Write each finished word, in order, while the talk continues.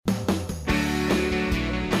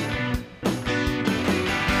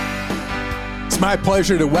My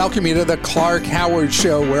pleasure to welcome you to the Clark Howard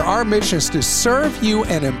Show, where our mission is to serve you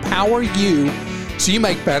and empower you so you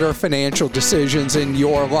make better financial decisions in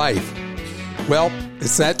your life. Well,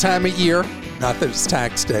 it's that time of year. Not that it's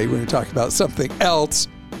tax day. We're going to talk about something else.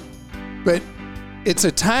 But it's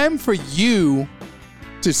a time for you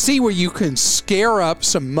to see where you can scare up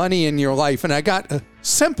some money in your life. And I got a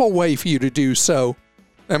simple way for you to do so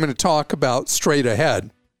I'm going to talk about straight ahead.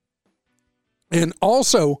 And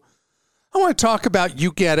also, I want to talk about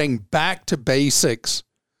you getting back to basics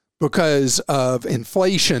because of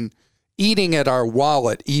inflation eating at our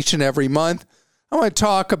wallet each and every month. I want to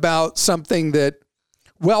talk about something that,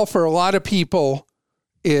 well, for a lot of people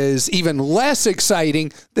is even less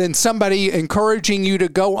exciting than somebody encouraging you to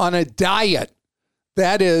go on a diet.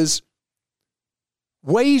 That is,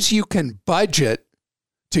 ways you can budget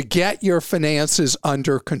to get your finances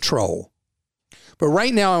under control. But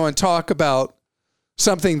right now I want to talk about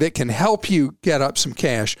something that can help you get up some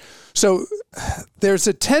cash. So there's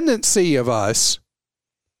a tendency of us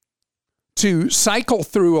to cycle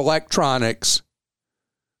through electronics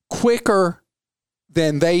quicker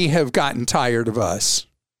than they have gotten tired of us.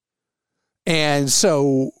 And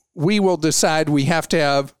so we will decide we have to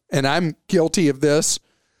have, and I'm guilty of this,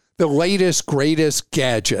 the latest, greatest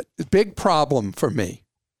gadget. It's a big problem for me.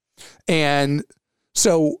 And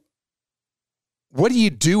so what do you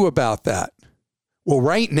do about that? Well,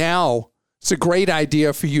 right now, it's a great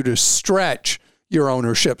idea for you to stretch your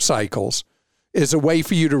ownership cycles as a way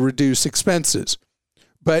for you to reduce expenses.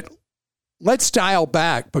 But let's dial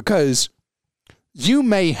back, because you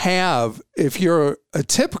may have, if you're a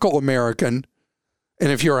typical American,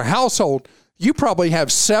 and if you're a household, you probably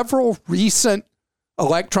have several recent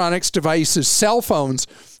electronics devices, cell phones,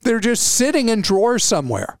 that are just sitting in drawers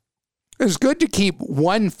somewhere. It's good to keep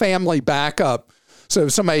one family backup. So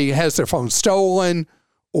if somebody has their phone stolen,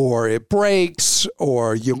 or it breaks,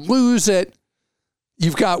 or you lose it,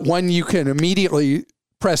 you've got one you can immediately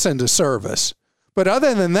press into service. But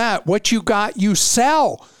other than that, what you got, you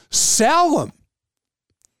sell. Sell them.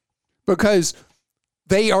 Because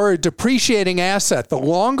they are a depreciating asset. The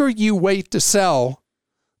longer you wait to sell,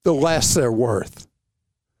 the less they're worth.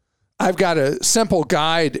 I've got a simple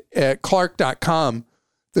guide at clark.com.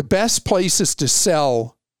 The best places to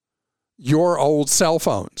sell your old cell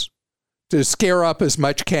phones, to scare up as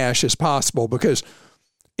much cash as possible, because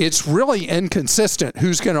it's really inconsistent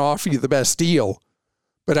who's going to offer you the best deal.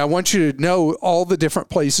 But I want you to know all the different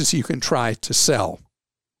places you can try to sell.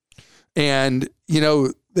 And, you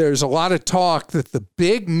know, there's a lot of talk that the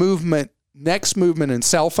big movement, next movement in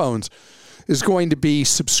cell phones is going to be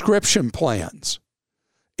subscription plans.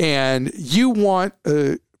 And you want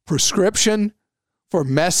a prescription for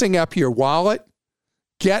messing up your wallet,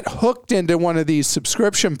 get hooked into one of these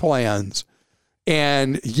subscription plans.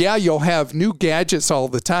 And yeah, you'll have new gadgets all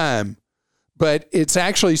the time, but it's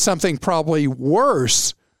actually something probably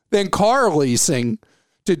worse than car leasing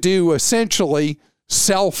to do essentially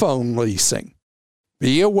cell phone leasing.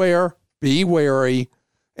 Be aware, be wary,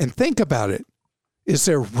 and think about it. Is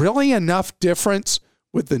there really enough difference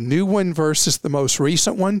with the new one versus the most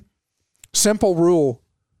recent one? Simple rule.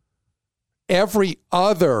 Every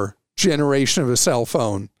other generation of a cell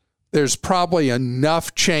phone, there's probably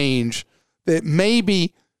enough change that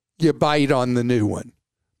maybe you bite on the new one.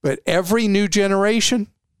 But every new generation,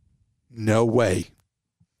 no way.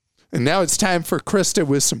 And now it's time for Krista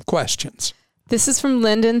with some questions. This is from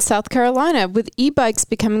Linden, South Carolina. With e-bikes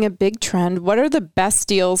becoming a big trend, what are the best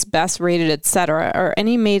deals, best rated, etc.? Are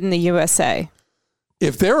any made in the USA?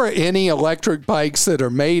 If there are any electric bikes that are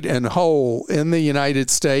made in whole in the United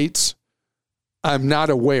States, I'm not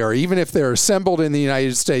aware. Even if they're assembled in the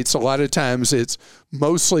United States, a lot of times it's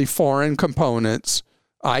mostly foreign components,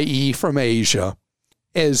 i.e. from Asia.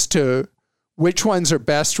 As to which ones are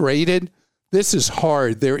best rated, this is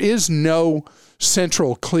hard. There is no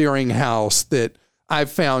central clearinghouse that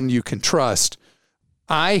I've found you can trust.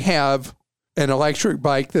 I have an electric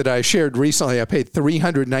bike that I shared recently. I paid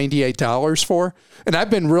 $398 for, and I've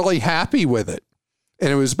been really happy with it. And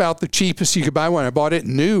it was about the cheapest you could buy one. I bought it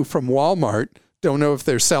new from Walmart. Don't know if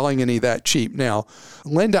they're selling any that cheap now.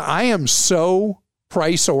 Linda, I am so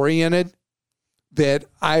price-oriented that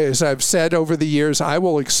as I've said over the years, I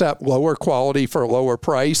will accept lower quality for a lower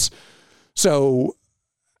price. So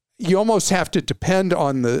you almost have to depend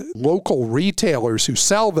on the local retailers who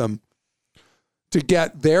sell them to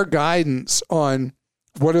get their guidance on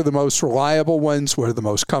what are the most reliable ones, what are the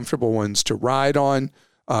most comfortable ones to ride on,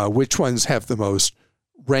 which ones have the most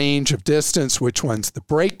range of distance, which ones the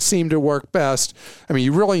brakes seem to work best. I mean,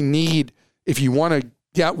 you really need, if you want to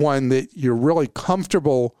get one that you're really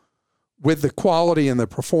comfortable with the quality and the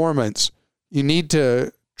performance, you need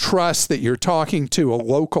to trust that you're talking to a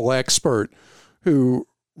local expert who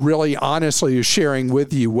really honestly is sharing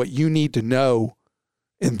with you what you need to know,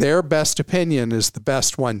 and their best opinion is the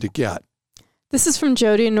best one to get. This is from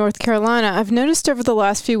Jody in North Carolina. I've noticed over the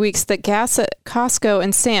last few weeks that gas at Costco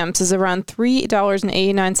and Sam's is around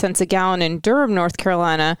 $3.89 a gallon in Durham, North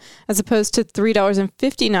Carolina, as opposed to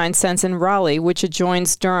 $3.59 in Raleigh, which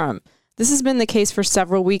adjoins Durham. This has been the case for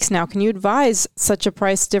several weeks now. Can you advise such a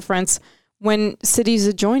price difference when cities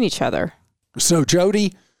adjoin each other? So,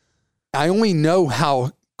 Jody, I only know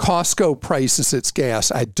how Costco prices its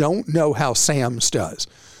gas. I don't know how Sam's does.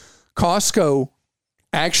 Costco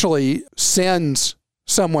actually sends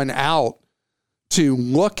someone out to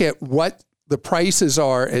look at what the prices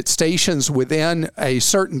are at stations within a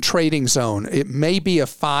certain trading zone. It may be a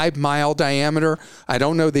 5-mile diameter. I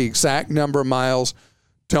don't know the exact number of miles.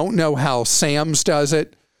 Don't know how Sam's does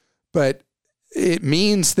it, but it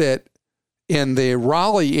means that in the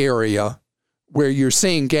Raleigh area, where you're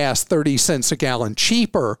seeing gas 30 cents a gallon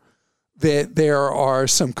cheaper, that there are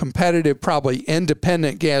some competitive, probably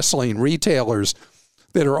independent gasoline retailers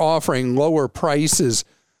that are offering lower prices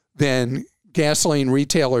than gasoline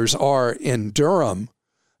retailers are in Durham,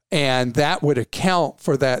 and that would account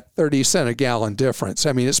for that 30 cent a gallon difference.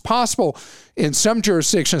 I mean, it's possible in some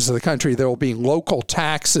jurisdictions of the country there will be local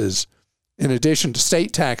taxes in addition to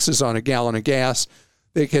state taxes on a gallon of gas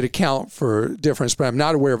that could account for difference, but I'm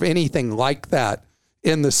not aware of anything like that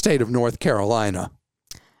in the state of North Carolina.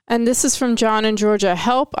 And this is from John in Georgia.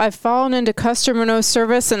 Help, I've fallen into customer no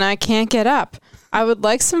service and I can't get up. I would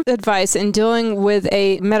like some advice in dealing with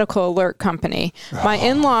a medical alert company. My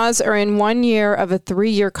in-laws are in 1 year of a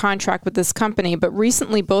 3-year contract with this company, but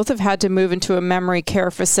recently both have had to move into a memory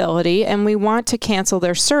care facility, and we want to cancel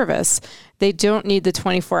their service. They don't need the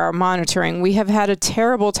 24-hour monitoring. We have had a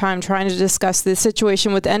terrible time trying to discuss this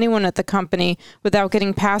situation with anyone at the company without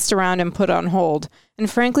getting passed around and put on hold.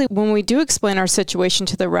 And frankly, when we do explain our situation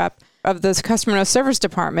to the rep of the customer no service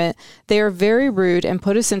department, they are very rude and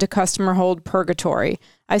put us into customer hold purgatory.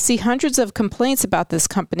 I see hundreds of complaints about this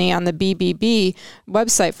company on the BBB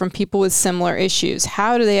website from people with similar issues.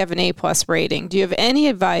 How do they have an A+ rating? Do you have any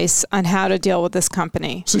advice on how to deal with this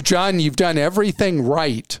company? So, John, you've done everything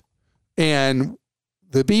right. And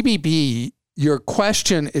the BBB, your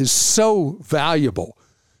question is so valuable.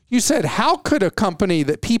 You said, how could a company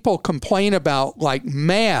that people complain about like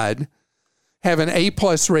mad have an A+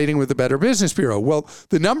 rating with the Better Business Bureau? Well,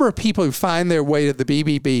 the number of people who find their way to the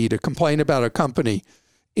BBB to complain about a company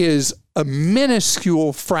is a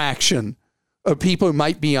minuscule fraction of people who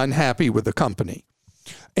might be unhappy with the company.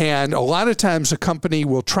 And a lot of times a company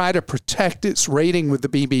will try to protect its rating with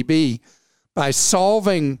the BBB by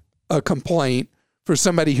solving a complaint for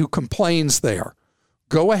somebody who complains there.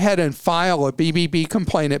 Go ahead and file a BBB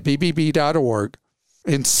complaint at bbb.org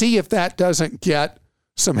and see if that doesn't get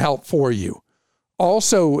some help for you.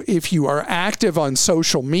 Also, if you are active on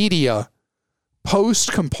social media,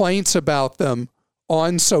 post complaints about them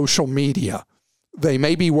on social media. They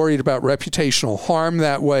may be worried about reputational harm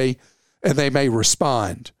that way, and they may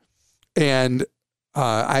respond. And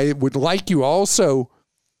I would like you also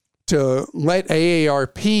to let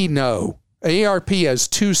AARP know. AARP has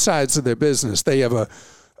two sides of their business. They have a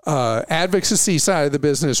advocacy side of the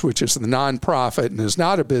business, which is the nonprofit and is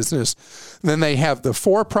not a business. Then they have the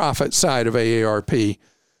for-profit side of AARP.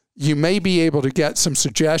 You may be able to get some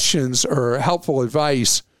suggestions or helpful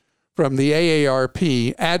advice from the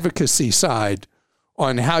AARP advocacy side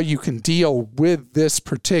on how you can deal with this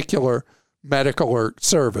particular medical alert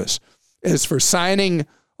service. As for signing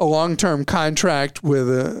a long-term contract with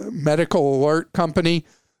a medical alert company,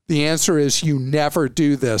 the answer is you never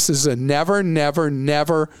do this. This is a never, never,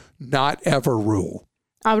 never, not ever rule.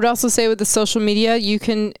 I would also say with the social media, you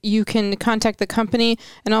can contact the company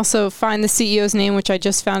and also find the CEO's name, which I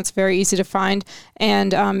just found. It's very easy to find,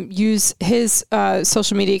 and use his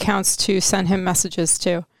social media accounts to send him messages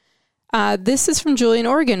too. This is from Julie in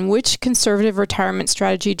Oregon. Which conservative retirement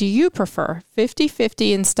strategy do you prefer?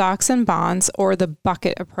 50-50 in stocks and bonds or the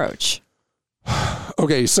bucket approach?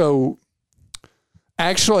 Okay, so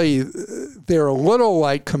actually, they're a little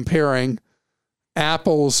like comparing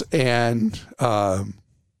apples and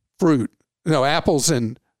fruit. No, apples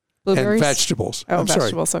and vegetables. Oh, I'm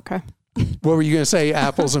vegetables, sorry. Okay. What were you going to say?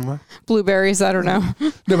 Apples and what? Blueberries, I don't know.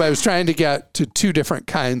 No, but I was trying to get to two different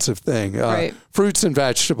kinds of thing. Right. Fruits and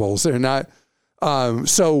vegetables. They're not.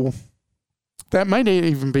 So that might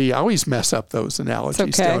even be, I always mess up those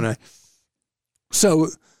analogies, don't I? So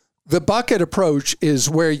the bucket approach is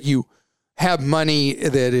where you have money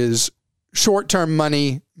that is short-term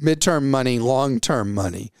money, mid-term money, long-term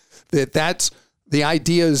money. That's the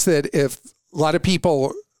idea is that if a lot of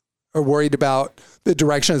people are worried about the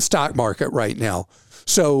direction of the stock market right now.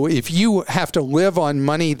 So if you have to live on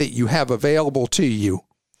money that you have available to you,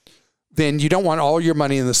 then you don't want all your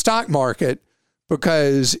money in the stock market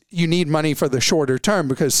because you need money for the shorter term,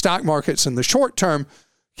 because stock markets in the short term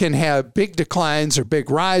can have big declines or big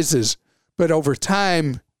rises, but over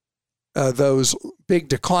time, those big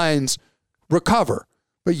declines recover.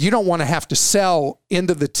 But you don't want to have to sell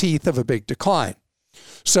into the teeth of a big decline.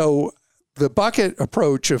 So the bucket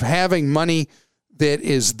approach of having money that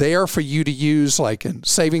is there for you to use, like in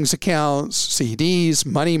savings accounts, CDs,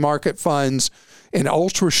 money market funds, an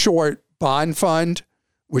ultra short bond fund,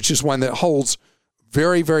 which is one that holds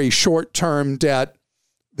very, very short-term debt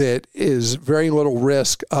that is very little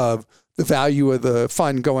risk of the value of the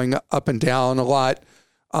fund going up and down a lot.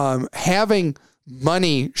 Having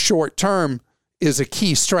money short-term is a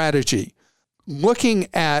key strategy. Looking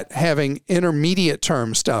at having intermediate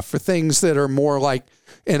term stuff for things that are more like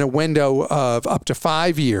in a window of up to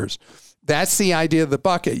 5 years. That's the idea of the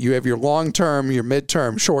bucket. You have your long-term, your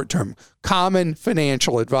mid-term, short-term, common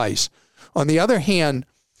financial advice. On the other hand,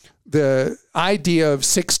 the idea of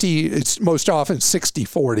 60, it's most often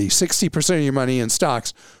 60-40, 60% of your money in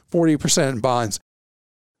stocks, 40% in bonds.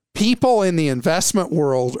 People in the investment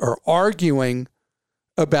world are arguing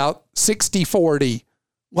about 60-40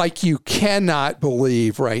 like you cannot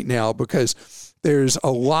believe right now, because there's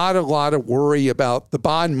a lot of worry about the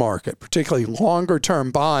bond market, particularly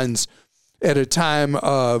longer-term bonds at a time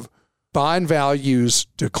of bond values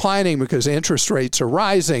declining because interest rates are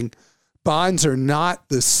rising. Bonds are not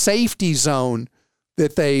the safety zone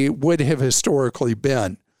that they would have historically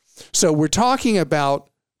been. So we're talking about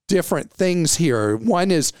different things here.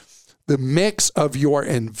 One is the mix of your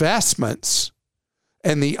investments,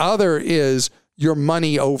 and the other is your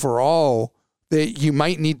money overall that you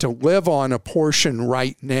might need to live on a portion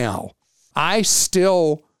right now. I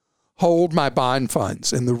still hold my bond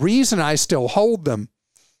funds, and the reason I still hold them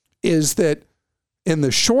is that in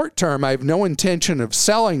the short term, I have no intention of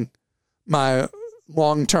selling my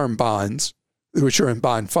long-term bonds, which are in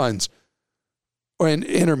bond funds, or in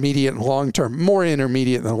intermediate and long-term, more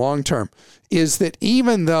intermediate than long-term, is that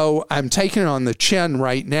even though I'm taking it on the chin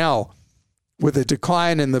right now with a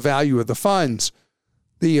decline in the value of the funds,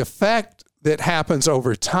 the effect that happens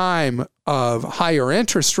over time of higher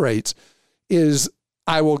interest rates is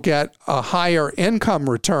I will get a higher income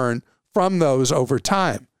return from those over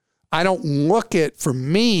time. I don't look at, for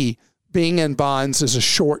me, being in bonds as a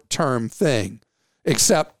short-term thing,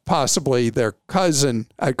 except possibly their cousin,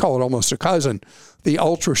 I'd call it almost a cousin, the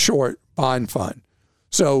ultra-short bond fund.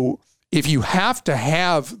 So if you have to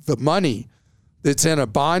have the money that's in a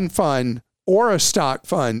bond fund or a stock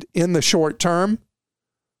fund in the short term,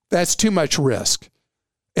 that's too much risk.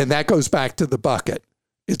 And that goes back to the bucket.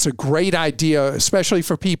 It's a great idea, especially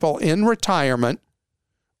for people in retirement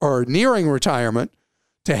or nearing retirement,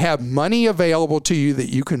 to have money available to you that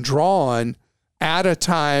you can draw on at a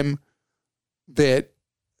time that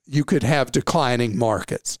you could have declining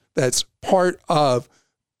markets. That's part of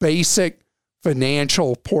basic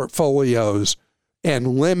financial portfolios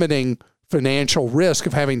and limiting financial risk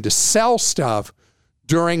of having to sell stuff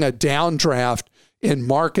during a downdraft in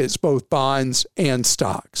markets, both bonds and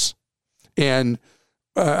stocks. And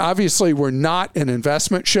obviously, we're not an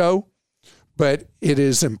investment show, but it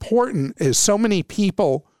is important, as so many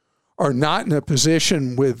people are not in a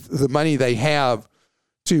position with the money they have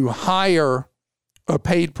to hire a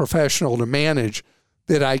paid professional to manage,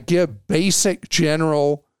 that I give basic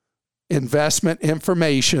general investment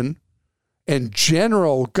information and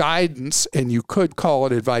general guidance, and you could call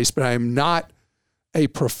it advice, but I am not a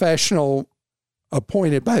professional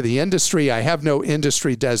appointed by the industry. I have no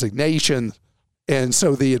industry designation. And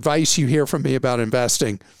so the advice you hear from me about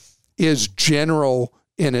investing is general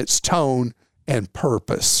in its tone and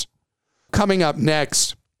purpose. Coming up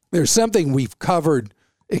next, there's something we've covered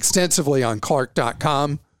extensively on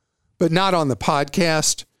Clark.com, but not on the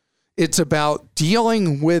podcast. It's about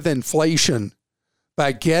dealing with inflation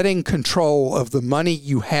by getting control of the money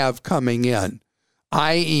you have coming in,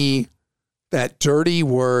 i.e., that dirty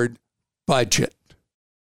word, budget.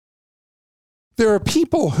 There are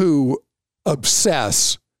people who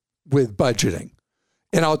obsess with budgeting.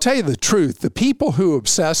 And I'll tell you the truth, the people who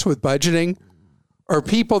obsess with budgeting are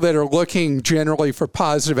people that are looking generally for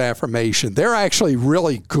positive affirmation. They're actually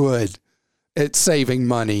really good at saving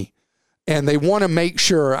money, and they want to make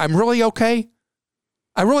sure, I'm really okay.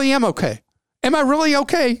 I really am okay. Am I really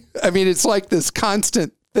okay? I mean, it's like this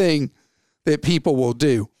constant thing that people will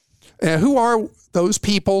do. And who are those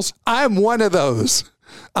peoples? I'm one of those.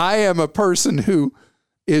 I am a person who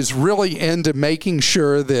is really into making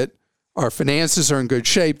sure that our finances are in good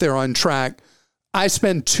shape, they're on track. I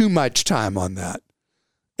spend too much time on that.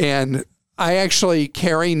 And I actually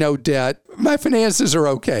carry no debt. My finances are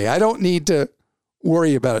okay. I don't need to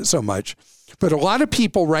worry about it so much. But a lot of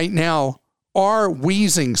people right now are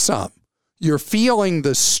wheezing some. You're feeling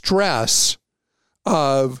the stress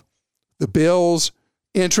of the bills,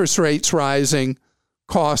 interest rates rising,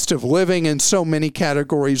 cost of living in so many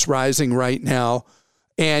categories rising right now,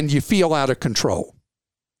 and you feel out of control.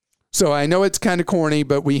 So I know it's kind of corny,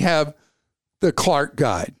 but we have the Clark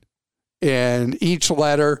Guide, and each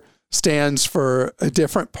letter stands for a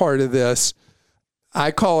different part of this.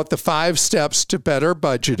 I call it the 5 steps to better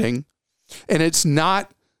budgeting, and it's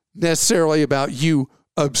not necessarily about you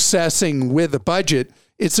obsessing with a budget.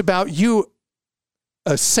 It's about you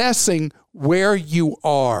assessing where you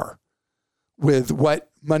are with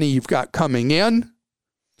what money you've got coming in,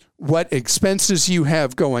 what expenses you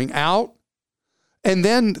have going out, and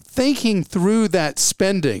then thinking through that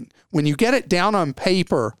spending. When you get it down on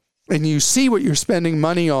paper and you see what you're spending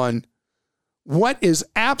money on, what is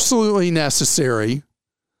absolutely necessary,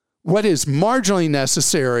 what is marginally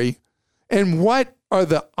necessary, and what are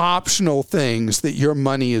the optional things that your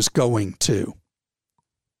money is going to.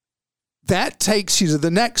 That takes you to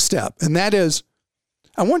the next step, and that is,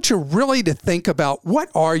 I want you really to think about what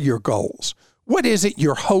are your goals? What is it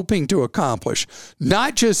you're hoping to accomplish?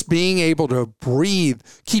 Not just being able to breathe,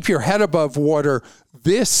 keep your head above water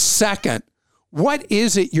this second. What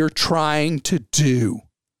is it you're trying to do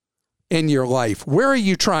in your life? Where are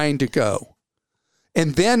you trying to go?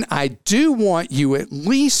 And then I do want you, at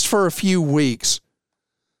least for a few weeks,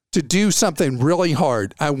 to do something really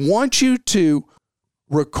hard. I want you to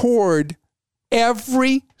record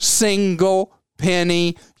every single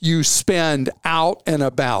penny you spend out and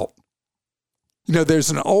about. You know, there's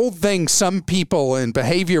an old thing, some people in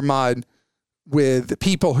behavior mod with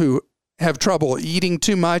people who have trouble eating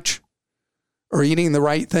too much or eating the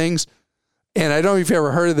right things. And I don't know if you've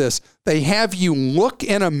ever heard of this. They have you look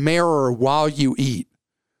in a mirror while you eat.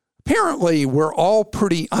 Apparently, we're all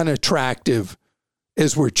pretty unattractive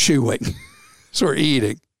as we're chewing, as we're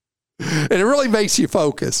eating. And it really makes you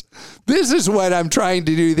focus. This is what I'm trying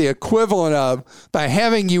to do the equivalent of by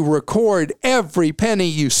having you record every penny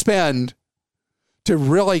you spend to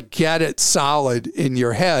really get it solid in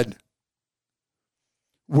your head,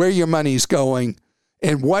 where your money's going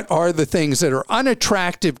and what are the things that are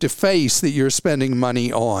unattractive to face that you're spending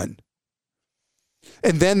money on.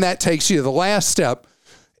 And then that takes you to the last step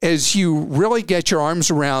as you really get your arms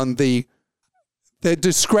around the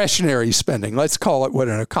discretionary spending. Let's call it what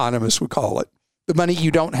an economist would call it. The money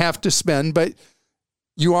you don't have to spend, but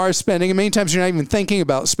you are spending, and many times you're not even thinking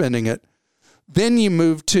about spending it. Then you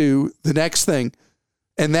move to the next thing,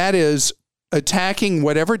 and that is attacking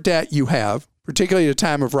whatever debt you have, particularly at a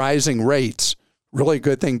time of rising rates. Really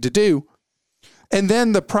good thing to do. And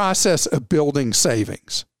then the process of building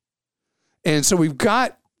savings. And so we've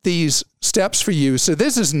got these steps for you. So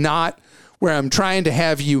this is not where I'm trying to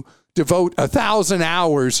have you devote 1,000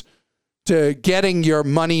 hours to getting your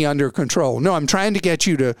money under control. No, I'm trying to get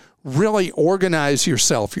you to really organize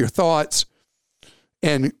yourself, your thoughts,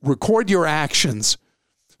 and record your actions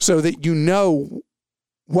so that you know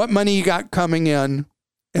what money you got coming in,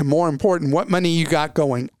 and more important, what money you got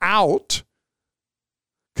going out.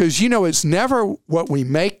 Because, you know, it's never what we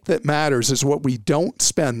make that matters, it's what we don't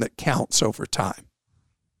spend that counts over time.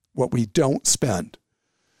 What we don't spend.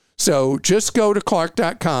 So just go to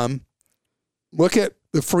Clark.com, look at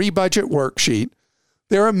the free budget worksheet.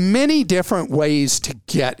 There are many different ways to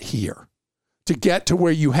get here, to get to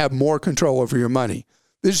where you have more control over your money.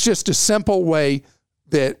 This is just a simple way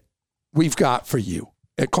that we've got for you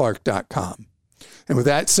at Clark.com. And with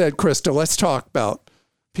that said, Krista, let's talk about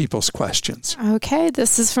people's questions. Okay,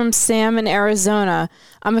 this is from Sam in Arizona.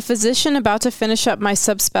 I'm a physician about to finish up my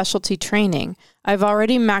subspecialty training. I've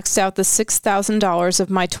already maxed out the $6,000 of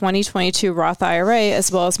my 2022 Roth IRA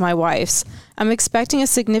as well as my wife's. I'm expecting a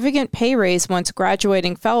significant pay raise once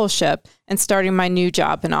graduating fellowship and starting my new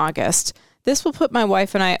job in August. This will put my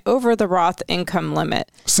wife and I over the Roth income limit.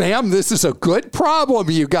 Sam, this is a good problem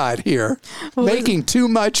you got here. Making too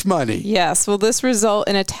much money. Yes. Will this result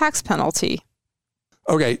in a tax penalty?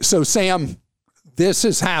 Okay, so Sam, this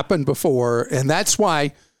has happened before, and that's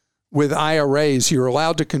why with IRAs, you're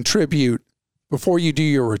allowed to contribute before you do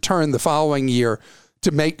your return the following year to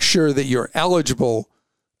make sure that you're eligible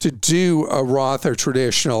to do a Roth or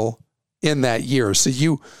traditional in that year. So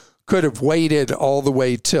you could have waited all the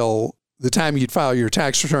way till the time you'd file your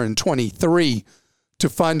tax return in 23 to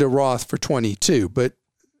fund a Roth for 22. But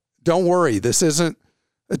don't worry, this isn't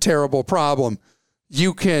a terrible problem.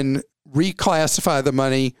 You can reclassify the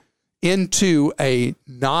money into a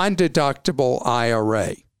non-deductible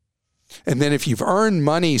IRA. And then if you've earned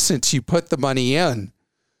money since you put the money in,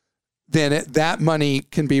 then that money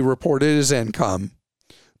can be reported as income,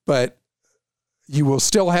 but you will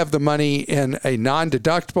still have the money in a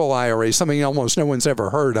non-deductible IRA, something almost no one's ever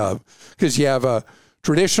heard of, because you have a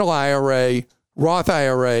traditional IRA, Roth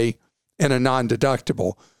IRA, and a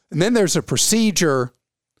non-deductible. And then there's a procedure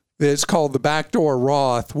that's called the Backdoor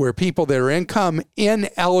Roth, where people that are income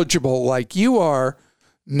ineligible, like you are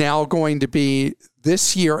now going to be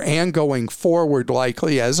this year and going forward,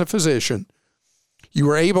 likely as a physician, you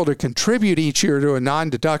were able to contribute each year to a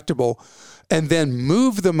non-deductible and then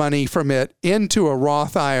move the money from it into a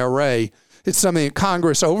Roth IRA. It's something that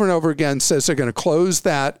Congress over and over again says they're going to close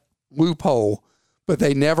that loophole, but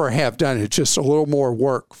they never have done it. It's just a little more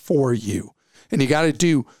work for you. And you got to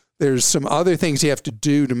do, there's some other things you have to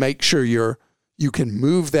do to make sure you can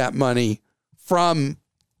move that money from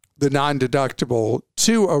the non-deductible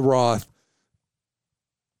to a Roth.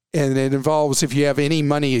 And it involves, if you have any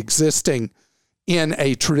money existing in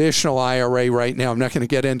a traditional IRA right now, I'm not going to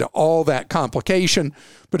get into all that complication,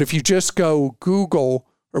 but if you just go Google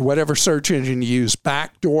or whatever search engine you use,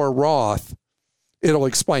 Backdoor Roth, it'll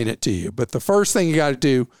explain it to you. But the first thing you got to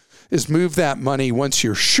do is move that money. Once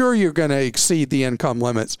you're sure you're going to exceed the income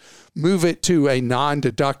limits, move it to a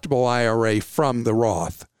non-deductible IRA from the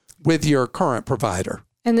Roth with your current provider.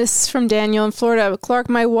 And this is from Daniel in Florida. Clark,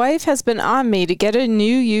 my wife has been on me to get a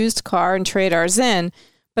new used car and trade ours in,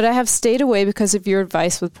 but I have stayed away because of your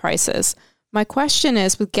advice with prices. My question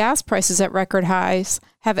is, with gas prices at record highs,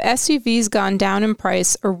 have SUVs gone down in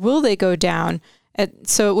price, or will they go down?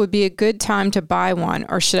 So it would be a good time to buy one,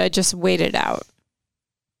 or should I just wait it out?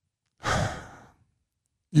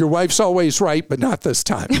 Your wife's always right, but not this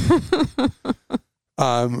time.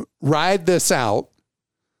 Ride this out.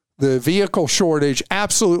 The vehicle shortage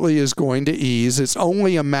absolutely is going to ease. It's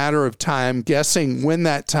only a matter of time. Guessing when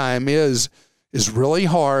that time is really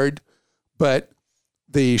hard, but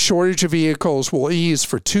the shortage of vehicles will ease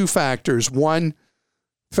for two factors. One,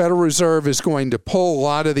 Federal Reserve is going to pull a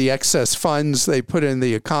lot of the excess funds they put in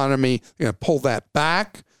the economy. They're going to pull that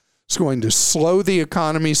back. It's going to slow the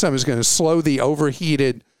economy. Some is going to slow the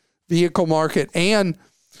overheated vehicle market, and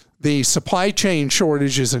the supply chain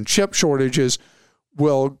shortages and chip shortages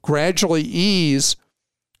will gradually ease,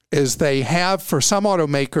 as they have for some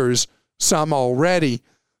automakers, some already.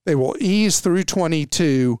 They will ease through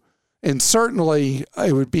 22, and certainly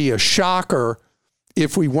it would be a shocker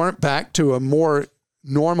if we weren't back to a more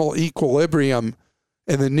normal equilibrium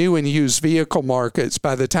in the new and used vehicle markets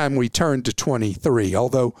by the time we turn to 23.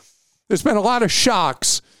 Although there's been a lot of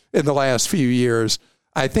shocks in the last few years,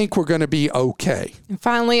 I think we're going to be okay. And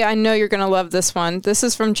finally, I know you're going to love this one. This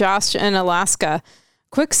is from Josh in Alaska.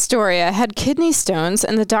 Quick story. I had kidney stones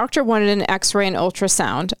and the doctor wanted an x-ray and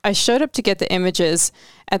ultrasound. I showed up to get the images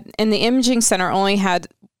and the imaging center only had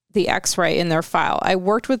the x-ray in their file. I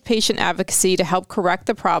worked with patient advocacy to help correct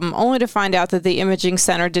the problem, only to find out that the imaging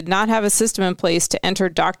center did not have a system in place to enter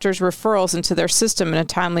doctors' referrals into their system in a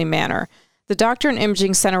timely manner. The doctor and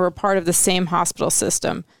imaging center were part of the same hospital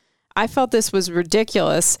system. I felt this was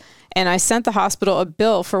ridiculous, and I sent the hospital a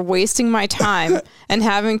bill for wasting my time and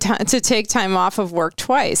having to take time off of work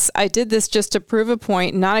twice. I did this just to prove a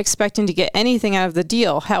point, not expecting to get anything out of the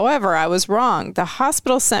deal. However, I was wrong. The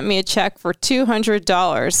hospital sent me a check for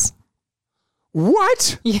 $200.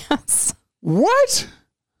 What? Yes. What?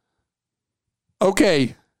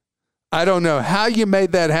 Okay. I don't know how you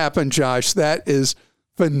made that happen, Josh. That is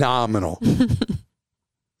phenomenal.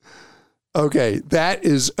 Okay, that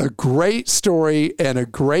is a great story and a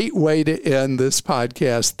great way to end this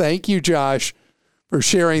podcast. Thank you, Josh, for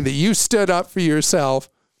sharing that you stood up for yourself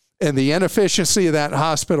and the inefficiency of that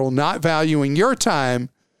hospital not valuing your time.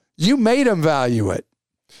 You made them value it.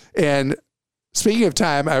 And speaking of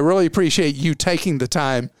time, I really appreciate you taking the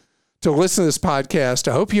time to listen to this podcast.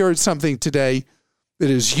 I hope you heard something today that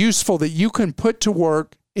is useful that you can put to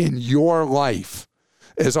work in your life.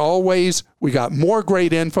 As always, we got more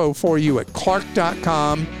great info for you at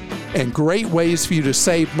Clark.com and great ways for you to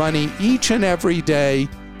save money each and every day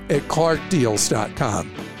at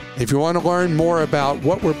ClarkDeals.com. If you want to learn more about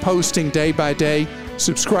what we're posting day by day,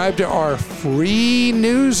 subscribe to our free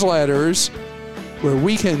newsletters where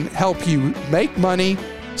we can help you make money,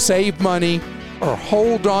 save money, or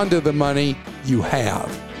hold on to the money you have.